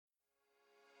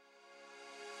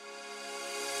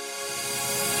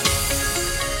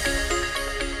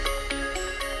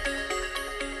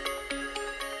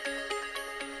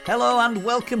Hello and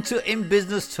welcome to In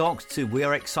Business Talks 2. We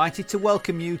are excited to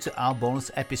welcome you to our bonus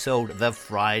episode, The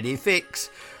Friday Fix.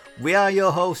 We are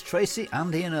your hosts, Tracy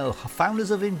and Ian Earle,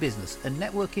 founders of In Business, a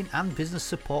networking and business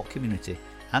support community.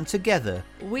 And together,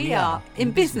 we are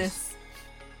In Business.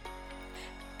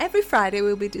 Every Friday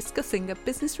we'll be discussing a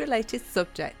business-related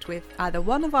subject with either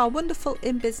one of our wonderful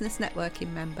In Business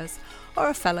networking members or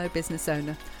a fellow business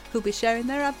owner who'll be sharing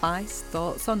their advice,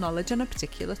 thoughts or knowledge on a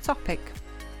particular topic.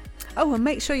 Oh, and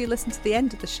make sure you listen to the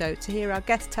end of the show to hear our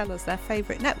guests tell us their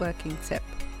favourite networking tip.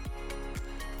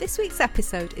 This week's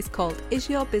episode is called Is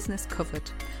Your Business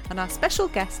Covered? And our special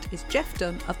guest is Jeff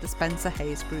Dunn of the Spencer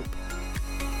Hayes Group.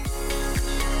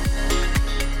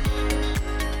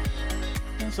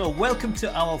 So welcome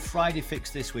to our Friday Fix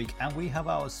this week, and we have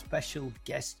our special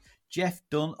guest, Jeff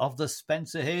Dunn of the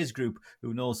Spencer Hayes Group,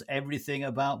 who knows everything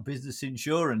about business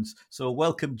insurance. So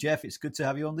welcome, Jeff. It's good to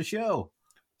have you on the show.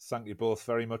 Thank you both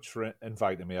very much for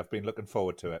inviting me. I've been looking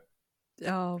forward to it.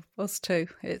 Oh, us too.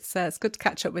 It's good to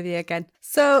catch up with you again.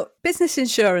 So business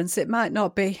insurance, it might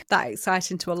not be that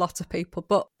exciting to a lot of people,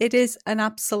 but it is an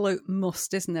absolute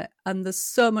must, isn't it? And there's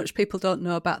so much people don't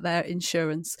know about their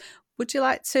insurance. Would you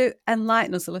like to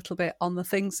enlighten us a little bit on the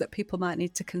things that people might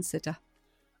need to consider?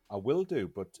 I will do,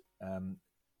 but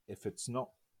if it's not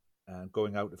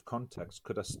going out of context,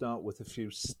 could I start with a few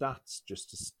stats just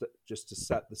to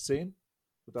set the scene?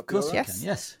 Would that be all right? Yes.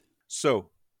 Yes.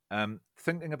 So,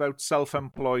 thinking about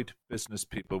self-employed business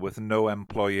people with no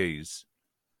employees,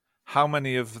 how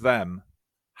many of them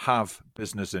have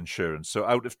business insurance? So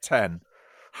out of 10,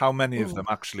 how many of them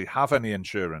actually have any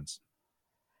insurance?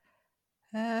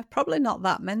 Probably not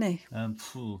that many.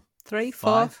 3,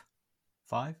 4,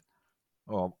 5.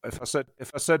 Oh, if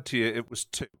I said to you it was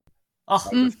 2 Oh,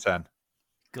 out of 10.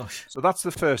 Gosh. So that's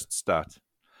the first stat.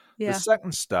 Yeah. The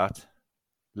second stat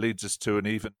leads us to an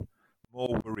even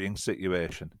more worrying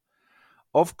situation.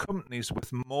 Of companies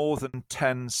with more than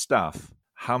 10 staff,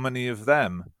 how many of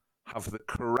them have the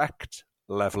correct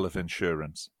level of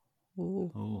insurance?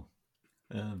 Ooh.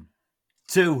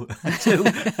 2. 2.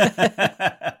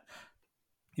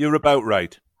 You're about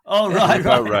right. Oh, right. You're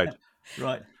about right.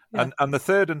 Right. Yeah. And the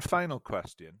third and final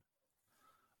question,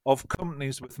 of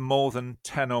companies with more than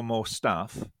 10 or more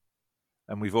staff,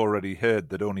 and we've already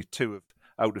heard that only 2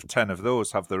 out of 10 of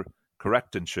those have the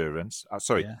correct insurance. Have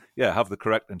the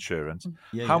correct insurance.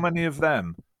 How many of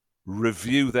them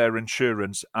review their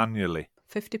insurance annually?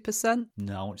 50%?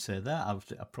 No, I won't say that.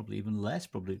 I've probably even less.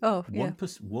 Probably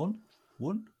 1%.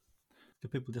 One. Do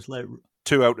people just let it...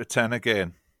 2 out of 10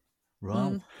 again.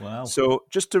 Right. Wow. So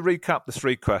just to recap the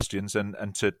 3 questions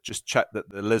and to just check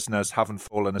that the listeners haven't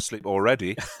fallen asleep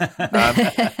already,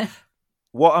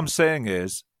 what I'm saying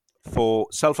is, for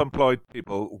self-employed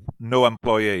people, no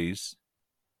employees,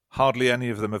 hardly any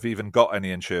of them have even got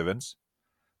any insurance.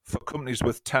 For companies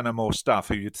with 10 or more staff,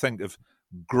 who you'd think have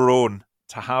grown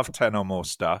to have 10 or more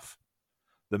staff,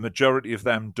 the majority of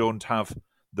them don't have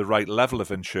the right level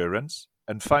of insurance.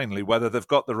 And finally, whether they've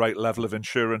got the right level of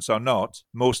insurance or not,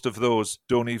 most of those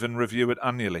don't even review it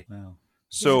annually. Wow.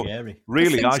 So Scary.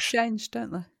 really, Things change,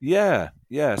 don't they? Yeah.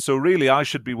 So really, I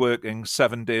should be working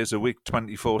 7 days a week,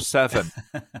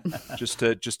 24/7,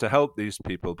 just to help these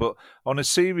people. But on a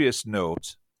serious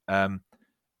note,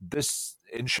 this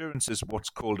insurance is what's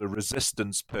called a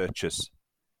resistance purchase.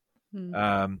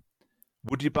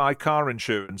 Would you buy car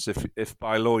insurance if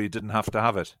by law you didn't have to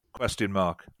have it? Question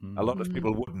mark. A lot of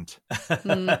people wouldn't.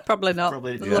 Probably not.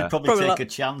 Probably Probably take not. a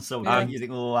chance. So you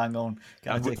think, oh, hang on,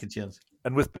 can I take a chance?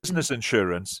 And with business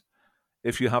insurance,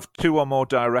 if you have 2 or more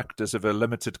directors of a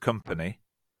limited company,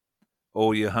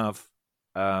 or you have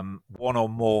 1 or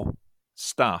more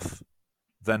staff,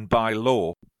 then by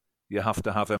law you have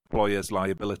to have employer's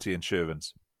liability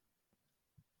insurance.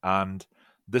 And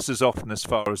this is often as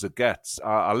far as it gets.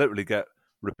 I literally get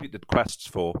repeated requests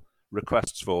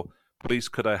for, please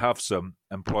could I have some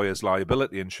employer's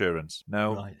liability insurance?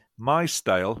 Now, My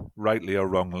style, rightly or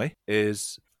wrongly,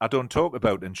 is I don't talk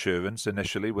about insurance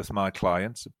initially with my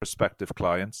clients, prospective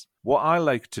clients. What I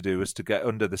like to do is to get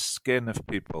under the skin of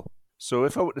people. So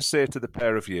if I were to say to the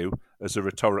pair of you, as a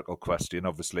rhetorical question,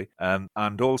 obviously,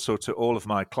 and also to all of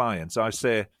my clients, I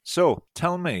say, so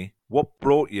tell me what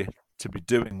brought you to be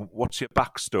doing, what's your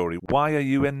backstory? Why are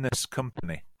you in this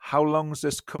company? How long's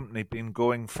this company been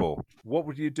going for? What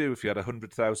would you do if you had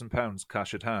 £100,000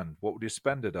 cash at hand? What would you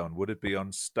spend it on? Would it be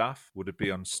on staff? Would it be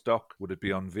on stock? Would it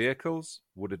be on vehicles?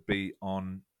 Would it be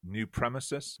on new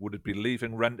premises? Would it be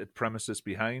leaving rented premises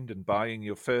behind and buying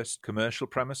your first commercial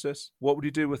premises? What would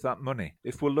you do with that money?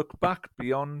 If we look back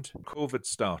beyond COVID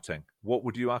starting, what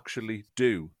would you actually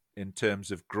do in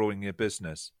terms of growing your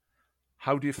business?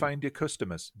 How do you find your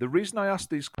customers? The reason I ask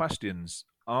these questions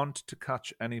aren't to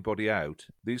catch anybody out.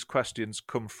 These questions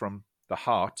come from the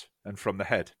heart and from the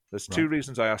head. There's two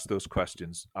reasons I ask those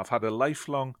questions. I've had a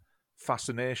lifelong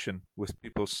fascination with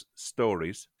people's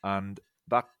stories, and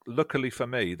that, luckily for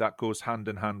me, that goes hand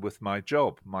in hand with my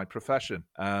job, my profession.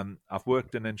 I've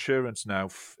worked in insurance now.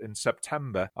 In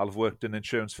September, I'll have worked in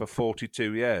insurance for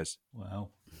 42 years. Wow.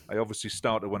 I obviously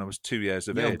started when I was 2 years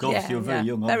of age. Gosh, you're very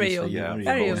young, very obviously. young,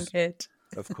 very young kid.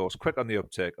 Of course, quick on the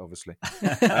uptake, obviously.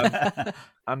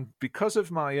 And because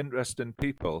of my interest in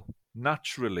people,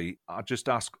 naturally, I just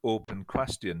ask open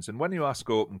questions. And when you ask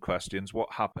open questions,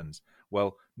 what happens?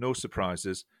 Well, no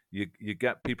surprises. You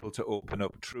get people to open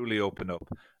up, truly open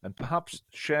up, and perhaps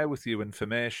share with you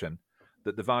information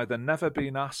that they've either never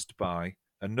been asked by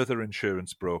another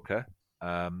insurance broker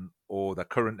or the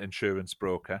current insurance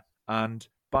broker. And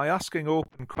by asking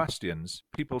open questions,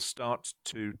 people start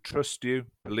to trust you,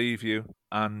 believe you,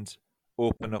 and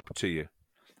open up to you.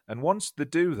 And once they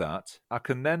do that, I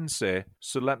can then say,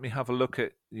 so let me have a look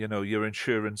at, your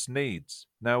insurance needs.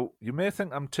 Now, you may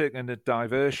think I'm taking a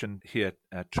diversion here,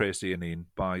 Tracy and Ian,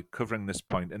 by covering this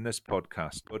point in this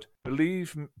podcast, but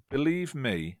believe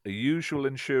me, a usual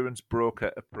insurance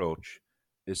broker approach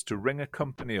is to ring a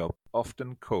company up,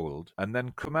 often cold, and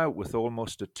then come out with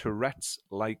almost a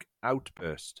Tourette's-like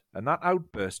outburst. And that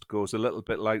outburst goes a little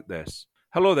bit like this.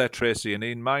 Hello there, Tracy and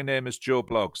Ian. My name is Joe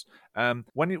Bloggs.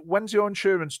 When's your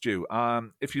insurance due?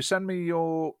 If you send me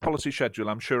your policy schedule,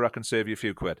 I'm sure I can save you a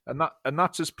few quid. And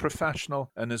that's as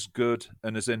professional and as good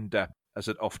and as in-depth as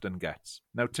it often gets.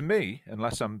 Now, to me,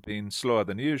 unless I'm being slower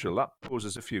than usual, that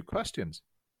poses a few questions.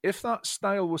 If that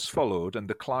style was followed and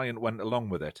the client went along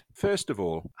with it, first of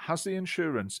all, has the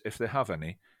insurance, if they have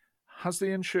any, has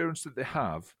the insurance that they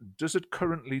have, does it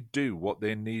currently do what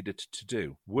they need it to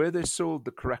do? Were they sold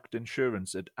the correct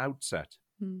insurance at outset?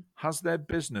 Has their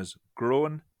business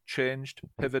grown, changed,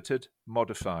 pivoted,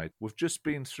 modified? We've just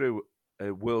been through a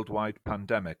worldwide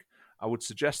pandemic. I would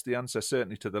suggest the answer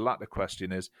certainly to the latter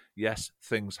question is yes,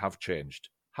 things have changed.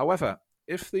 However,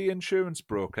 if the insurance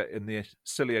broker, in the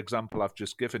silly example I've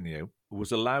just given you,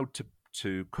 was allowed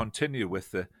to continue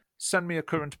with the send me a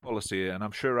current policy and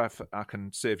I'm sure I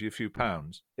can save you a few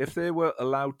pounds, if they were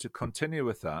allowed to continue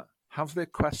with that, have they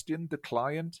questioned the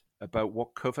client about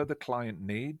what cover the client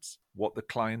needs, what the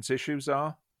client's issues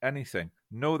are, anything?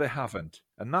 No, they haven't.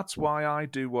 And that's why I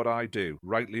do what I do,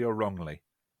 rightly or wrongly.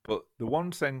 But the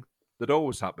one thing that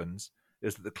always happens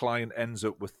is that the client ends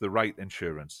up with the right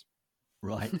insurance.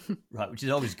 Right, which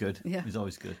is always good. Yeah. It's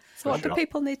always good. So what do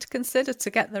people need to consider to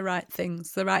get the right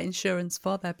things, the right insurance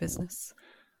for their business?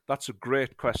 That's a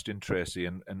great question, Tracy,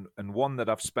 and one that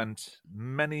I've spent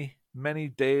many, many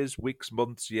days, weeks,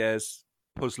 months, years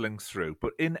puzzling through.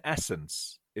 But in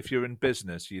essence, if you're in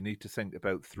business, you need to think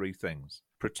about three things: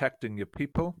 protecting your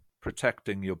people,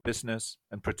 protecting your business,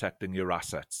 and protecting your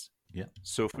assets. Yeah.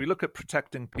 So if we look at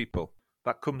protecting people,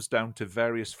 that comes down to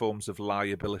various forms of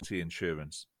liability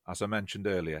insurance. As I mentioned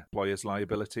earlier, employer's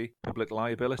liability, public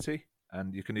liability,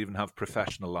 and you can even have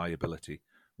professional liability,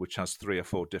 which has 3 or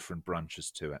 4 different branches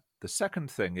to it. The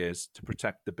second thing is to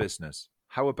protect the business.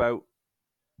 How about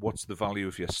what's the value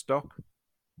of your stock?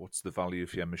 What's the value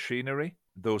of your machinery?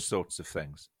 Those sorts of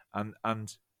things. And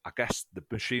I guess the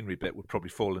machinery bit would probably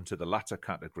fall into the latter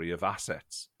category of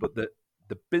assets. But the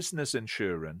business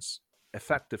insurance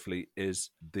effectively is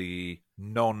the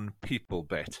non-people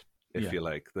bit, if you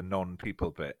like, the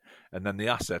non-people bit. And then the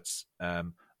assets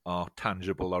are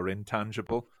tangible or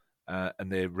intangible.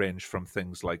 And they range from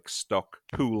things like stock,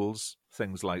 tools,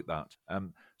 things like that.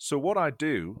 So what I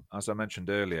do, as I mentioned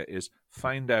earlier, is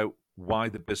find out why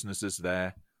the business is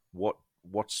there, what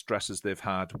stresses they've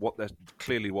had, what their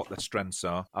strengths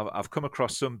are. I've come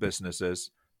across some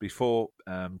businesses before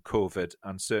COVID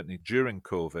and certainly during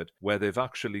COVID where they've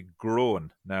actually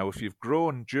grown. Now, if you've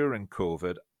grown during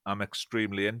COVID, I'm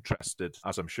extremely interested,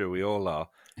 as I'm sure we all are,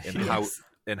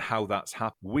 in how that's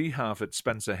happened. We have at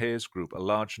Spencer Hayes Group a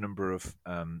large number of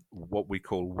what we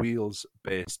call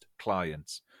wheels-based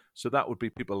clients. So that would be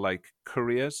people like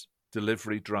couriers,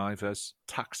 delivery drivers,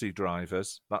 taxi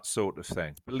drivers, that sort of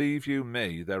thing. Believe you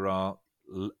me, there are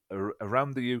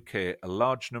around the UK a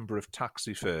large number of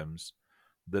taxi firms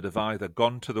that have either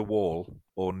gone to the wall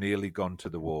or nearly gone to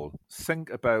the wall.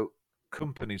 Think about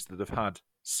companies that have had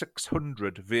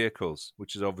 600 vehicles,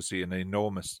 which is obviously an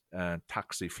enormous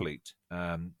taxi fleet.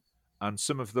 And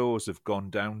some of those have gone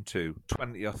down to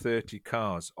 20 or 30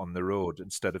 cars on the road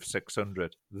instead of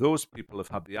 600. Those people have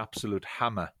had the absolute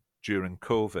hammer during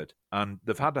COVID. And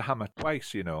they've had a hammer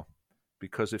twice,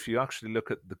 because if you actually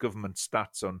look at the government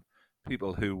stats on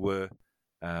people who were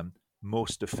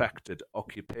most affected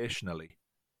occupationally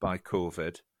by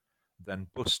COVID, then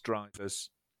bus drivers,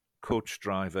 coach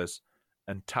drivers,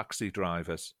 and taxi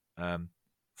drivers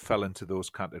fell into those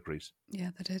categories.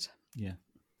 Yeah, they did. Yeah.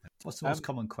 What's the most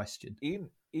common question? Ian,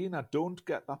 I don't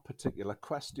get that particular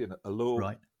question, although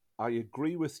Right. I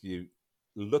agree with you.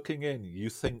 Looking in, you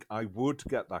think I would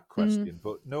get that question,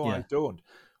 but no, Yeah. I don't.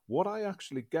 What I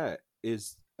actually get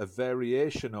is a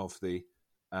variation of the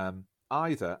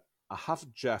either I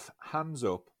have Jeff, hands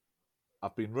up,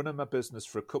 I've been running my business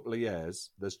for a couple of years,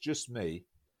 there's just me.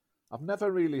 I've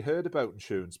never really heard about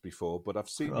insurance before, but I've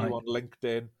seen Right. you on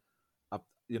LinkedIn.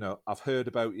 I've heard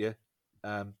about you.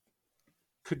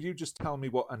 Could you just tell me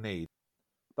what I need?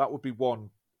 That would be one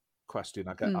question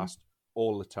I get asked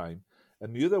all the time.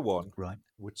 And the other one, Right.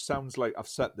 which sounds like I've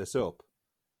set this up,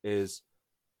 is,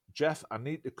 Jeff, I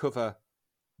need to cover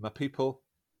my people,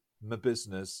 my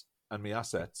business, and my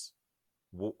assets.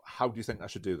 How do you think I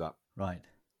should do that? Right.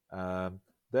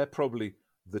 They're probably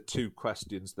the two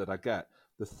questions that I get.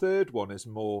 The third one is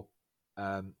more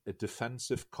a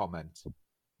defensive comment,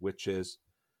 which is,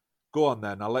 go on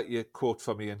then, I'll let you quote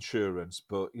for me insurance,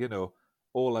 but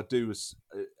all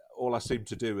I seem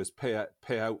to do is pay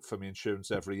out for me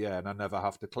insurance every year, and I never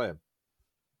have to claim.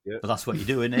 Yeah. But that's what you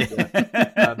do, isn't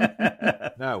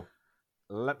it? Now,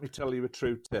 let me tell you a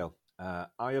true tale.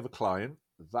 I have a client.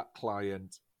 That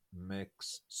client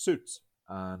makes suits,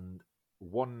 and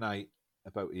one night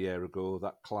about a year ago,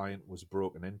 that client was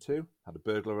broken into, had a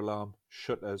burglar alarm,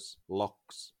 shutters,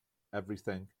 locks,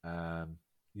 everything.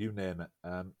 You name it.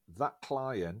 That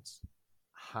client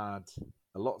had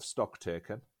a lot of stock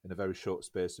taken in a very short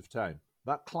space of time.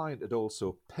 That client had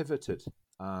also pivoted,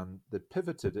 and they'd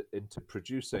pivoted into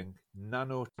producing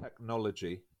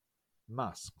nanotechnology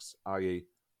masks, i.e.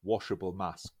 washable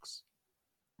masks.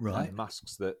 Right. And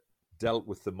masks that dealt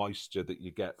with the moisture that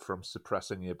you get from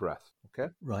suppressing your breath.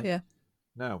 Okay? Right. Yeah.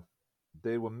 Now,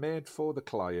 they were made for the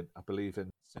client, I believe,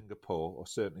 in Singapore, or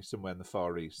certainly somewhere in the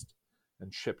Far East,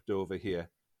 and shipped over here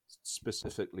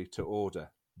specifically to order.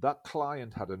 That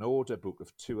client had an order book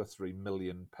of £2 or £3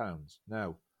 million.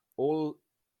 Now, all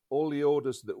the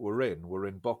orders that were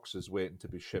in boxes waiting to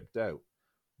be shipped out.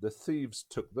 The thieves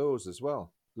took those as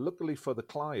well. Luckily for the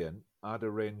client, I'd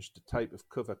arranged a type of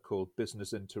cover called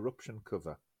business interruption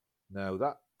cover. Now,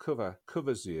 that cover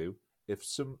covers you if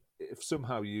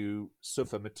somehow you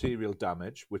suffer material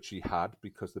damage, which he had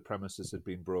because the premises had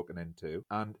been broken into,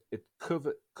 and it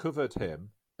covered him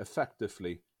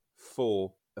effectively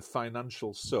for a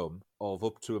financial sum of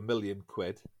up to £1 million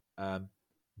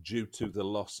due to the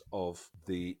loss of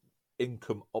the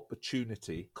income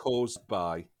opportunity caused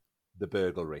by the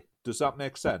burglary. Does that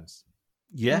make sense?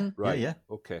 Yeah. Right. Yeah.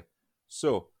 Okay.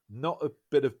 So, not a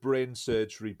bit of brain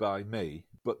surgery by me,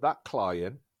 but that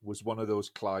client was one of those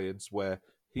clients where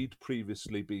he'd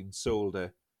previously been sold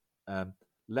a,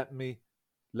 let me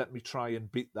try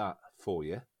and beat that for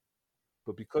you.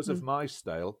 But because of my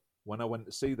style, when I went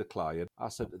to see the client, I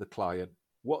said to the client,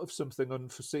 what if something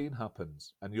unforeseen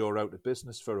happens and you're out of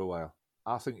business for a while?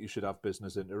 I think you should have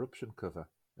business interruption cover.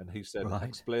 And he said, Right.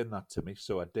 explain that to me.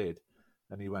 So I did.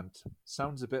 And he went,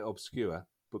 sounds a bit obscure,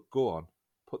 but go on,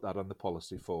 put that on the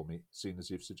policy for me, seeing as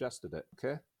you've suggested it.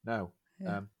 Okay? Now,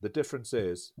 the difference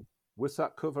is, with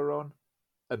that cover on,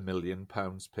 £1 million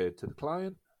paid to the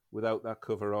client. Without that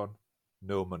cover on,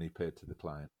 no money paid to the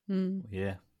client.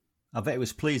 Yeah. I bet he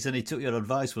was pleased and he took your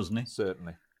advice, wasn't he?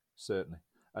 Certainly.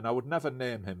 And I would never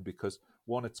name him because,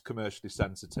 one, it's commercially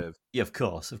sensitive. Yeah, of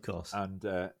course. And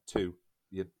two,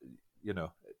 you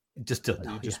know, Just don't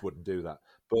know. you just yeah. wouldn't do that.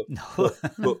 But, No.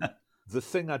 but the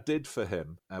thing I did for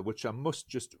him, which I must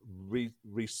just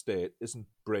restate, isn't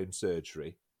brain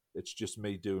surgery. It's just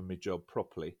me doing my job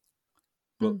properly.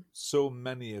 But so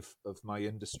many of my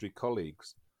industry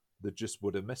colleagues, they just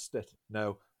would have missed it.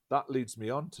 Now, that leads me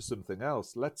on to something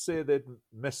else. Let's say they'd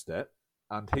missed it,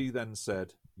 and he then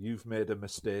said, you've made a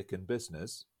mistake in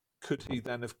business. Could he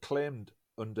then have claimed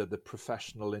under the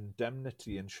professional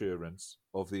indemnity insurance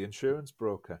of the insurance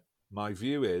broker? My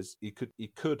view is he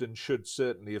could and should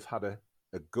certainly have had a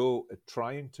go at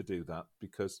trying to do that,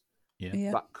 because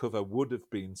that cover would have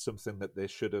been something that they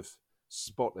should have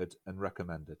spotted and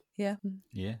recommended. Yeah.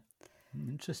 Yeah.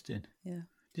 Interesting. Yeah.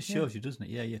 Just shows you, doesn't it?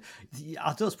 Yeah.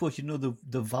 I don't suppose you know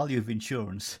the value of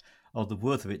insurance or the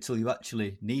worth of it till you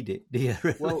actually need it, do you?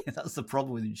 Really? Well, that's the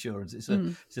problem with insurance. It's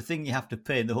a thing you have to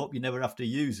pay in the hope you never have to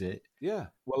use it. Yeah.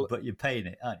 Well, but you're paying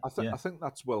it. I think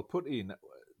that's well put, Ian.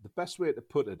 The best way to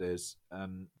put it is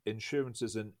insurance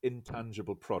is an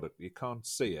intangible product. You can't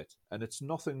see it, and it's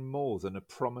nothing more than a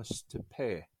promise to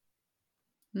pay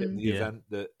in the event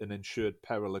that an insured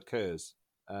peril occurs.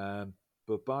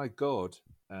 But by God,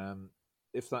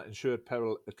 if that insured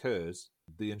peril occurs,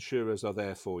 the insurers are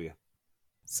there for you.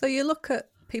 So you look at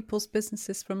people's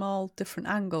businesses from all different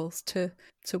angles to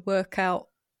work out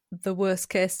the worst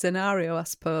case scenario, I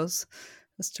suppose,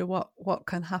 as to what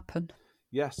can happen.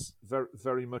 Yes, very,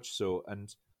 very much so.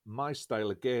 And my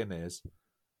style again is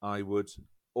I would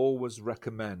always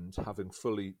recommend having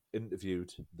fully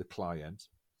interviewed the client.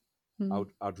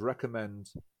 I'd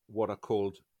recommend what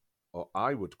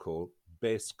I would call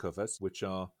base covers, which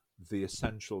are the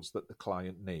essentials that the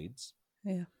client needs,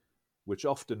 which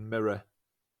often mirror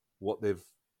what they've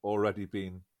already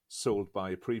been sold by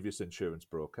a previous insurance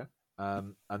broker.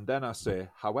 And then I say,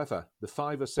 however, the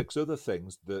 5 or 6 other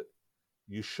things that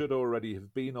you should already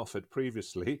have been offered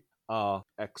previously are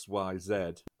X, Y,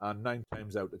 Z. And 9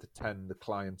 times out of the 10, the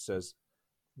client says,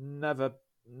 never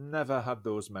had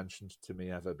those mentioned to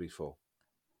me ever before.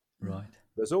 Right.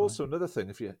 There's also another thing,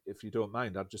 if you don't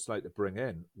mind, I'd just like to bring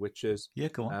in, which is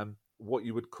go on. What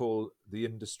you would call the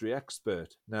industry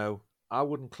expert. Now, I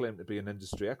wouldn't claim to be an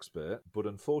industry expert, but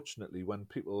unfortunately, when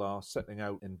people are setting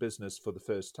out in business for the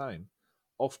first time,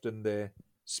 often they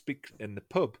speak in the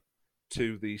pub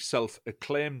to the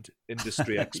self-acclaimed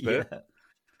industry expert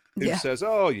who says,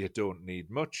 oh, you don't need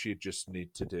much, you just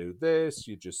need to do this,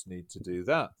 you just need to do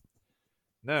that.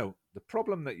 Now, the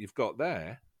problem that you've got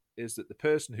there is that the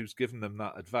person who's given them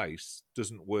that advice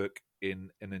doesn't work in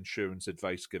an insurance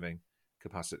advice-giving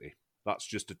capacity. That's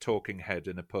just a talking head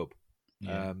in a pub.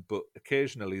 Yeah. But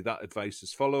occasionally that advice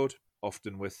is followed,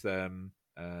 often with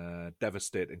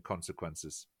devastating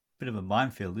consequences. Bit of a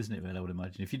minefield, isn't it, really, I would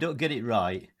imagine? If you don't get it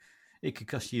right, it could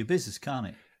cost you your business, can't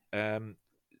it? And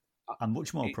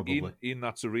much more, probably. Ian,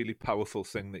 that's a really powerful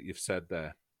thing that you've said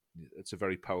there. It's a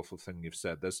very powerful thing you've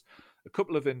said. There's a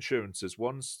couple of insurances.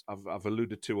 One's I've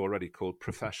alluded to already, called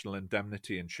professional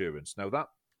indemnity insurance. Now, that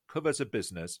covers a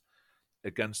business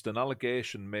against an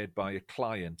allegation made by a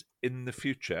client in the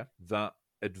future that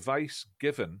advice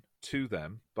given to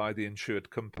them by the insured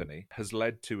company has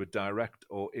led to a direct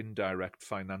or indirect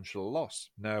financial loss.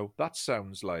 Now, that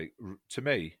sounds like, to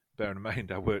me, bear in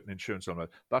mind I work in insurance,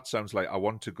 that sounds like I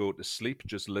want to go to sleep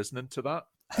just listening to that.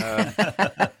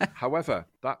 However,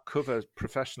 that cover,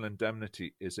 professional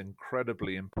indemnity, is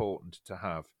incredibly important to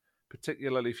have,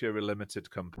 particularly if you're a limited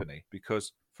company,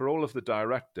 because for all of the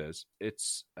directors,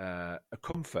 it's a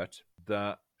comfort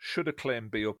that should a claim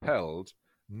be upheld,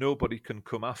 nobody can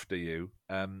come after you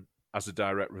as a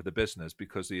director of the business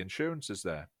because the insurance is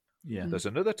there. Yeah. There's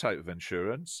another type of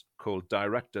insurance called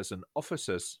directors and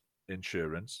officers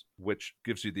insurance, which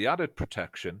gives you the added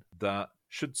protection that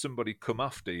should somebody come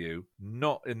after you,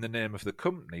 not in the name of the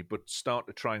company, but start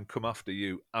to try and come after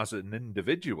you as an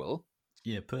individual.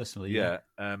 Yeah, personally.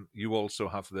 You also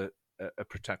have a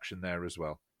protection there as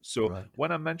well. So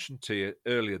when I mentioned to you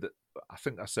earlier that I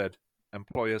think I said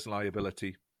employer's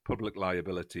liability, public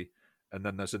liability, and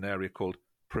then there's an area called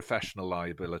professional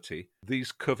liability.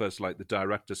 These covers, like the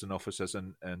directors and officers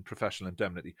and professional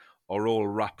indemnity, are all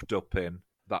wrapped up in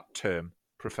that term,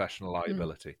 professional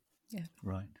liability. Yeah.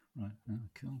 Right. Oh,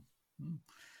 cool.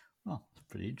 Well, it's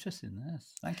pretty interesting there.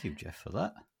 Thank you, Jeff, for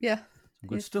that. Yeah. Some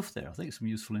good stuff there. I think some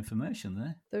useful information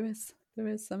there. There is.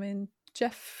 I mean,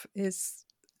 Jeff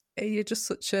you're just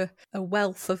such a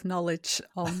wealth of knowledge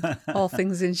on all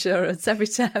things insurance. Every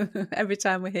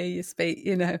time we hear you speak,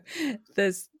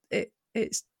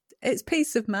 it's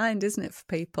peace of mind, isn't it, for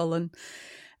people, and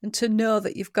to know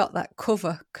that you've got that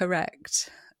cover correct.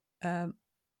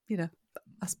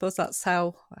 I suppose that's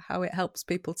how it helps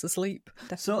people to sleep.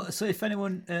 Definitely. So if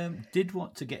anyone did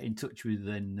want to get in touch with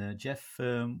then Jeff,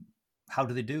 how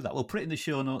do they do that? We'll put it in the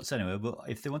show notes anyway, but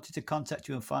if they wanted to contact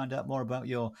you and find out more about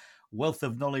your wealth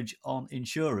of knowledge on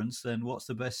insurance, then what's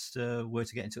the best way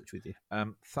to get in touch with you?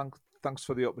 Thanks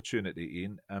for the opportunity,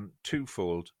 Ian.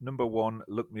 Twofold. Number one,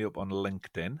 look me up on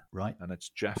LinkedIn. Right. And it's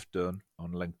Jeff Dunn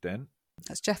on LinkedIn.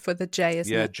 That's Jeff with a J,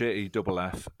 isn't it? Yeah,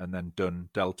 Jeff, and then Dunn,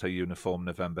 Delta Uniform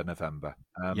November.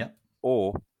 Yep.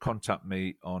 Or contact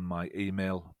me on my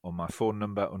email, on my phone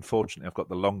number. Unfortunately, I've got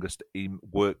the longest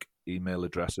work email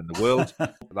address in the world.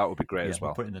 That would be great as well.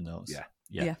 We'll put it in the notes.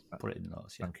 Yeah. Put it in the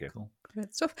notes. Yeah. Thank you. Cool.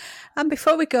 Great stuff. And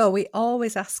before we go, we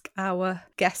always ask our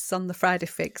guests on the Friday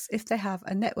Fix if they have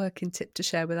a networking tip to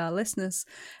share with our listeners.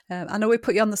 I know we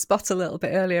put you on the spot a little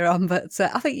bit earlier on, but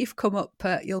I think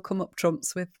you'll come up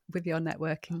trumps with your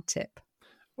networking tip.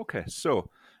 Okay, so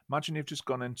imagine you've just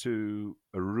gone into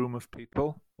a room of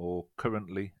people, or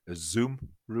currently a Zoom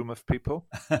room of people.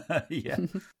 Yeah.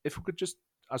 If we could just,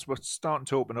 as we're starting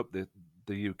to open up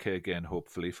the UK again,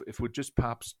 hopefully, if we just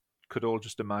perhaps could all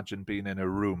just imagine being in a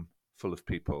room full of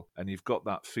people, and you've got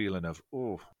that feeling of,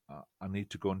 I need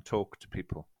to go and talk to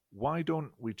people. why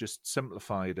don't we just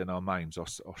simplify it in our minds, or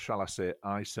shall I say,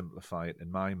 I simplify it in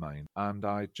my mind, and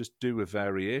I just do a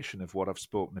variation of what I've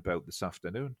spoken about this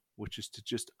afternoon, which is to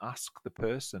just ask the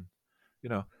person,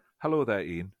 hello there,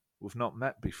 Ian. We've not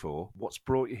met before. What's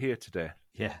brought you here today?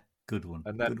 Yeah, good one.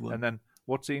 And then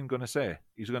what's Ian going to say?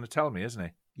 He's going to tell me, isn't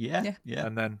he? Yeah.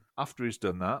 And then after he's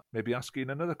done that, maybe ask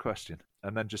Ian another question,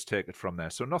 and then just take it from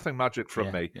there. So nothing magic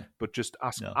from me, but just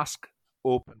ask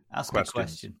open questions. A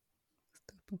question.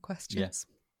 Open questions.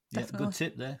 Yeah, good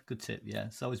tip there. Good tip. Yeah,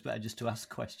 it's always better just to ask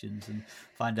questions and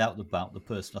find out about the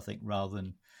person, I think, rather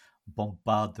than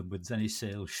bombard them with any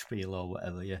sales spiel or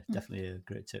whatever. Yeah, definitely a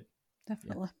great tip.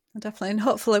 Definitely. And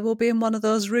hopefully we'll be in one of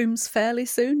those rooms fairly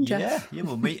soon, Jeff. Yeah,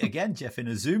 we'll meet again, Jeff, in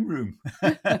a Zoom room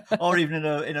or even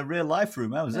in a real life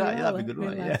room. How's that? Yeah, that'd be a good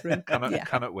one. Yeah.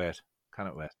 Cannot wait.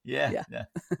 Yeah.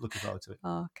 Looking forward to it.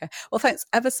 Okay. Well, thanks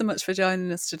ever so much for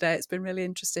joining us today. It's been really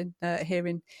interesting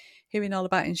hearing all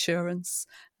about insurance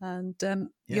and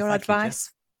your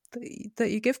advice that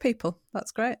you give people.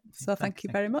 That's great. So thank you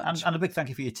very much. And a big thank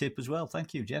you for your tip as well.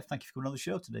 Thank you, Jeff. Thank you for coming on the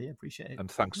show today. I appreciate it. And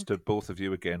thanks to both of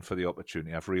you again for the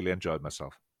opportunity. I've really enjoyed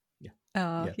myself.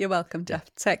 You're welcome,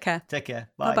 Jeff. Take care. Take care.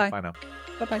 Bye. Bye-bye. Bye now.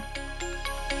 Bye-bye.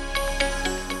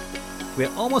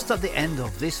 We're almost at the end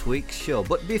of this week's show,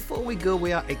 but before we go,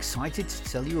 we are excited to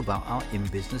tell you about our In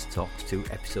Business Talks 2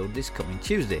 episode this coming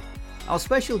Tuesday. Our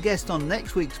special guests on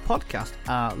next week's podcast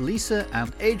are Lisa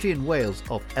and Adrian Wales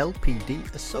of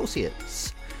LPD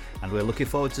Associates, and we're looking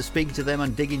forward to speaking to them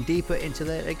and digging deeper into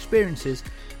their experiences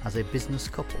as a business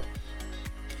couple.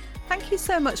 Thank you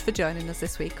so much for joining us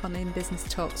this week on In Business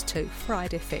Talks 2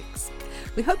 Friday Fix.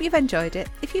 We hope you've enjoyed it.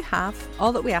 If you have,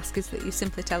 all that we ask is that you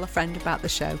simply tell a friend about the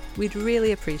show. We'd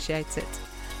really appreciate it.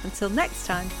 Until next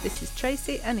time, this is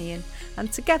Tracy and Ian,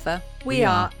 and together we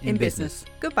are In Business.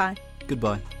 Goodbye.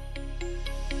 Goodbye.